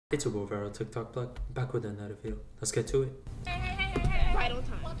It's a go viral TikTok plug. Back with another video. Let's get to it. Hey. Right on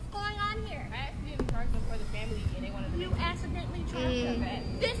time. What's going on here? I accidentally charged them for the family and they wanted to. You accidentally charged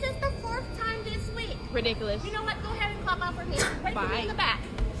them. This is the 4th time this week. Ridiculous. You know what? Go ahead and clock out for me. Wait for me in the back.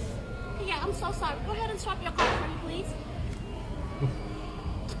 Yeah, I'm so sorry. Go ahead and swap your card for me, please.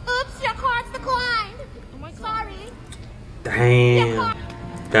 Oops, your card's declined. Oh my God. Sorry. Damn.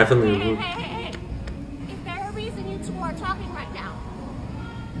 Definitely. Hey. Is there a reason you two are talking right now?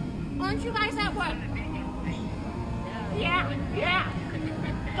 Aren't you guys at work? Yeah.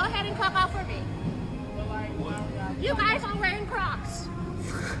 Go ahead and clock out for me. You guys are wearing Crocs.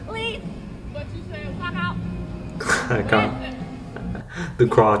 Leave. What you said? Clock out. I got the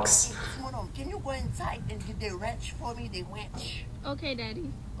Crocs. Hold on, can you go inside and get the wrench for me? The wrench. Okay,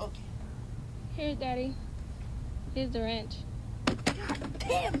 Daddy. Okay. Here's Daddy. Here's the wrench. God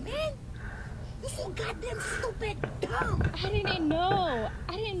damn, man. You're so goddamn stupid. Dumb. I didn't know.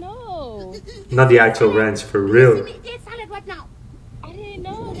 Not the actual wrench, for real. Get silent right now. I didn't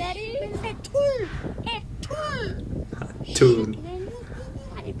know, Daddy. It's a tool. A tool. Tool.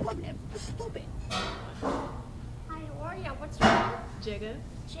 Any problem? Stupid. Hi, Warrior. What's wrong? Jigga.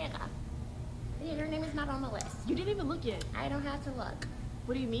 Jigga. Your name is not on the list. You didn't even look yet. I don't have to look.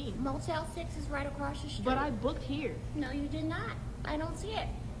 What do you mean? Motel 6 is right across the street. But I booked here. No, you did not. I don't see it.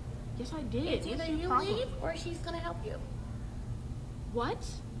 Yes, I did. It's What's either your you problem? leave or she's going to help you. What?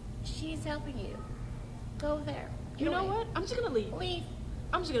 She's helping you. Go there. You know what? I'm just gonna leave. Leave.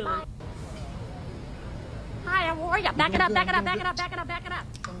 I'm just gonna Bye. leave. Hi, I'm Warrior. Back it up.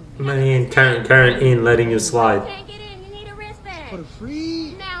 Man, Karen ain't letting you slide. Can't get in. You need a wristband. For the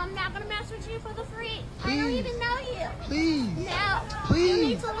free? No, I'm not going to mess with you for the free. I don't even know you. Please. No. Please. You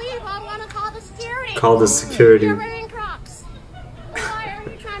need to leave. I want to call the security. Call the security. You're wearing Crocs. Why are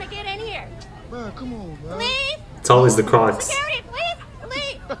you trying to get in here? Bro, come on, bro. Leave. It's always the Crocs. Security, please.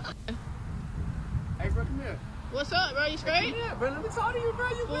 Leave. Hey, bro, come here. What's up, bro? You straight? Yeah, bro, let me talk to you, bro.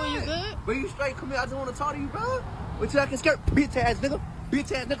 You Fool, good? you good? Bro, you straight? Come here. I just want to talk to you, bro. Wait till I can skirt. Bitch ass nigga.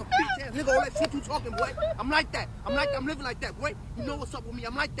 Bitch ass nigga. All that shit you talking, boy. I'm like that. I'm living like that, boy. You know what's up with me.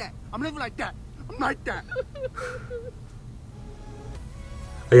 I'm like that. I'm living like that. I'm like that.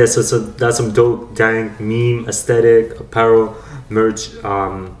 Oh, yeah, so that's some dope, dank, meme, aesthetic, apparel, merch.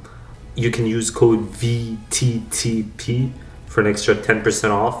 You can use code VTTP for an extra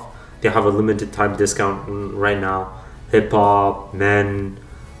 10% off. They have a limited time discount right now. Hip hop, men,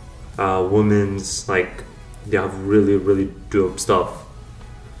 women's, like they have really dope stuff.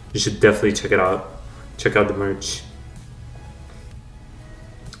 You should definitely check it out. Check out the merch.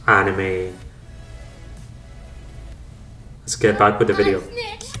 Anime. Let's get back with the video.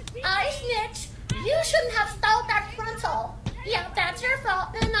 I snitch. You shouldn't have stole that frontal. Yeah, that's your fault.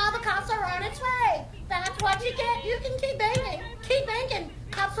 And now the cops are on its way. That's what you get. You can keep banging. Keep banging.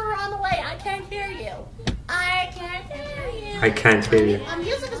 Cops are on the way. I can't hear you. I can't hear you. I can't hear you.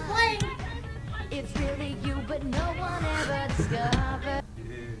 Music is playing. It's really you, but no one ever discovered.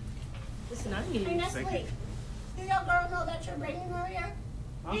 Listen, I Hey, need Nestle, did your girl know that you're bringing her here?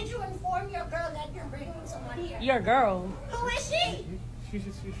 Huh? Did you inform your girl that you're bringing someone here? your girl. Who is she? She's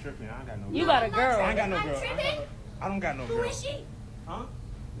stripping. I ain't got no girl. You got a I'm not girl. I ain't got no I'm girl. tripping. I don't got no Who girl. is she? Huh?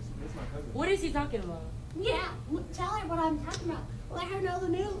 This my cousin. What is he talking about? Yeah, tell her what I'm talking about. Let her know the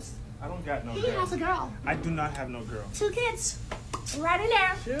news. I don't got no He girl. has a girl. I do not have no girl. 2 kids. Right in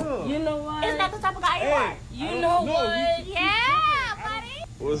there. Chill. You know what? Isn't that the type of guy you are? You know what? Yeah, buddy.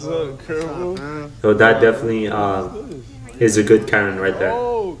 What's up, Kervo? So that definitely is a good Karen right there.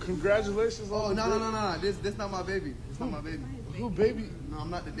 Oh, congratulations! Oh, no. This not my baby. It's not my baby. Who, baby? No, I'm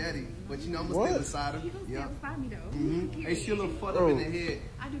not the daddy. But you know, I'm What? gonna stay beside her. Yeah. Hey, she a little fucked up in the head.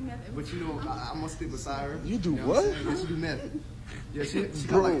 I do meth. But you know, I'm gonna stay beside her. You do know what? I'm saying? Yeah, she do meth. Yeah, she got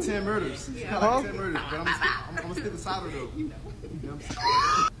Bro. like 10 murders. She got like 10 murders. But I'm gonna stay beside her though. You know what I'm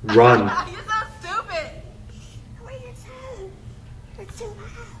saying? Run. You're so stupid. Where your tone? You're too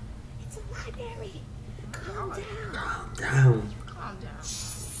loud. It's a library. Calm down. Down. Calm down.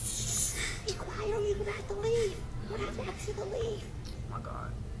 Be quiet or you're gonna have to leave. We're gonna have to ask you to leave. Oh my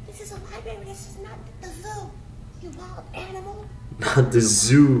God. This is a library. This is not the zoo. You wild animal. Not the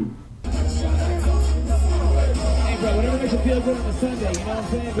zoo.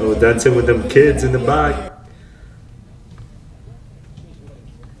 Yo, dancing with them kids in the back.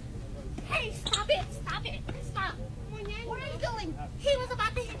 Hey, stop it. Stop. Where are you going? He was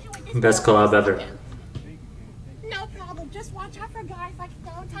about to hit you with this. Best collab ever. No problem. Just watch out for guys like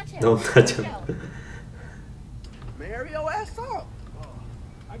don't touch him. Don't touch him. Man, hurry your ass up.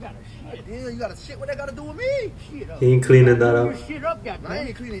 I got a shit. Yeah, you got a shit. What that got to do with me? Shit up. He ain't cleaning that up. Shit up, I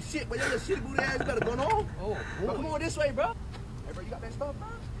ain't cleaning shit, but your little shit booty ass got to go on. Oh, come on this way, bro. Hey, bro, you got that stuff, bro?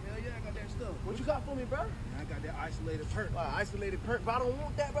 yeah, I got that stuff. What you got for me, bro? I got that isolated perk. Isolated perk, but I don't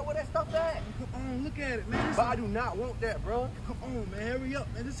want that, bro. Where that stuff at? Come on, look at it, man. But I do not want that, bro. Come on, man. Hurry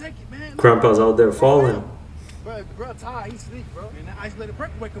up, man. Just take it, man. Grandpa's out there falling. Bro, tired. He sleep, bro. And that isolated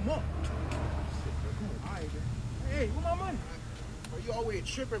perk wake him up. Shit, bro. Come on, all right, bro. Hey, where my money? Bro, you always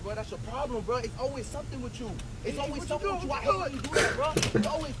tripping, bro. That's your problem, bro. It's always something with you. It's always something with you. I hate when you do that, bro. It's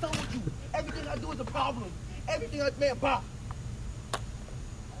always something with you. Everything I do is a problem. Everything I, man, Bob. Oh,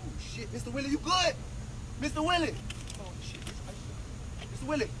 shit. Mr. Willie, you good? Mr. Willie. Oh, shit. Mr.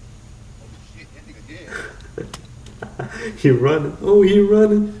 Willie. Oh, shit. That nigga dead. He running. Oh, he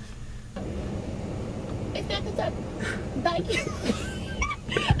running. It's not the time. Thank you.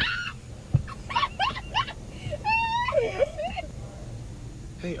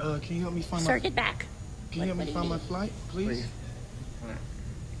 Hey, can you help me find Sir, get back. Can you help me find my flight, please?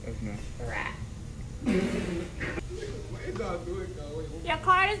 Right. Your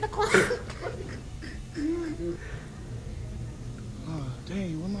card is the clock. Oh,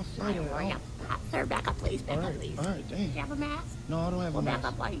 dang, where my flight at? Sir, back up, please. Back up, please. All right, dang. Do you have a mask? No, I don't have a Well, back mask.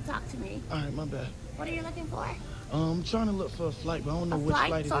 up while you talk to me. All right, my bad. What are you looking for? I'm trying to look for a flight, but I don't know which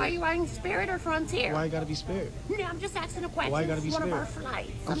flight it So are is. you riding Spirit or Frontier? Why you gotta be Spirit? No, I'm just asking a question. Why you gotta be It's one of our Spirit?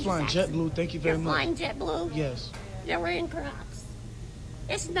 flights. I'm just flying asking. JetBlue. Thank you very You're much. flying JetBlue? Yes. You're wearing Crocs.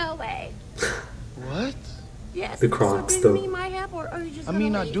 It's no way. What? Yes. The Crocs, so do though. you need my help or are you just I gonna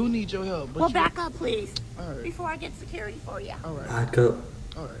mean, I leave? do need your help, but Well, you... back up, please. All right. Before I get security for you. All right. Back up.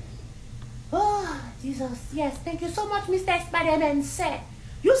 All right. Oh, Jesus. Yes, thank you so much, Mr. Spider-Man said.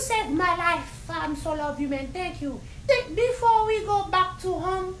 You saved my life. I'm so love you, man. Thank you. Before we go back to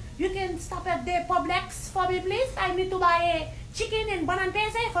home, you can stop at the Publix for me, please. I need to buy a chicken and banana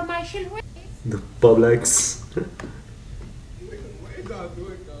for my children. The Publix.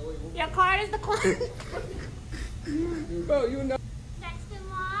 Your card is the card. Bro, you know. Next in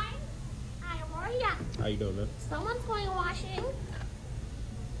line. Hi, how are ya? How you doing, man? Someone's going washing.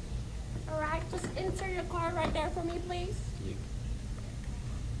 Alright, just insert your card right there for me, please. Yeah.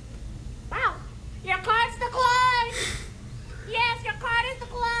 Wow, your card's declined. Yes, your card is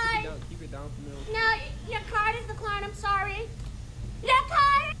declined. Keep it down for me. No, your card is declined. I'm sorry. Your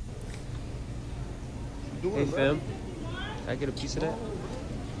card. Hey, fam. Can I get a piece of that?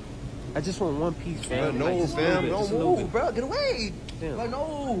 I just want one piece, fam. No, Like, just a little fam. bit, No just a little move, bro. Get away. Damn. Bro,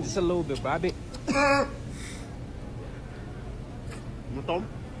 no. Just a little bit, bro. I been... You thumb?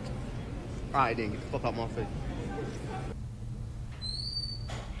 All right, then. Get the fuck out my face.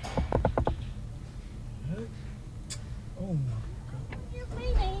 Oh, my.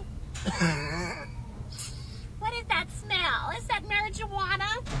 Excuse me. What is that smell? Is that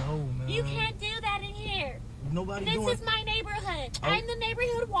marijuana? No, man. You can't do that in here. Nobody This doing is my neighborhood. I'm the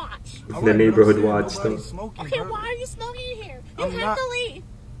neighborhood watch. All The right, neighborhood but I'm watch, saying though. nobody's Smoking, Okay, bro. why are you smoking in here? You I'm have not- to leave.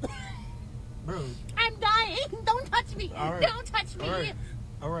 Bro, I'm dying. Don't touch me. All right. Don't touch me. all right.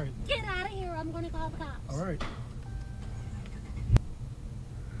 All right. Get out of here. I'm going to call the cops. All right.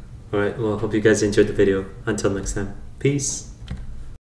 Alright, well, hope you guys enjoyed the video. Until next time. Peace.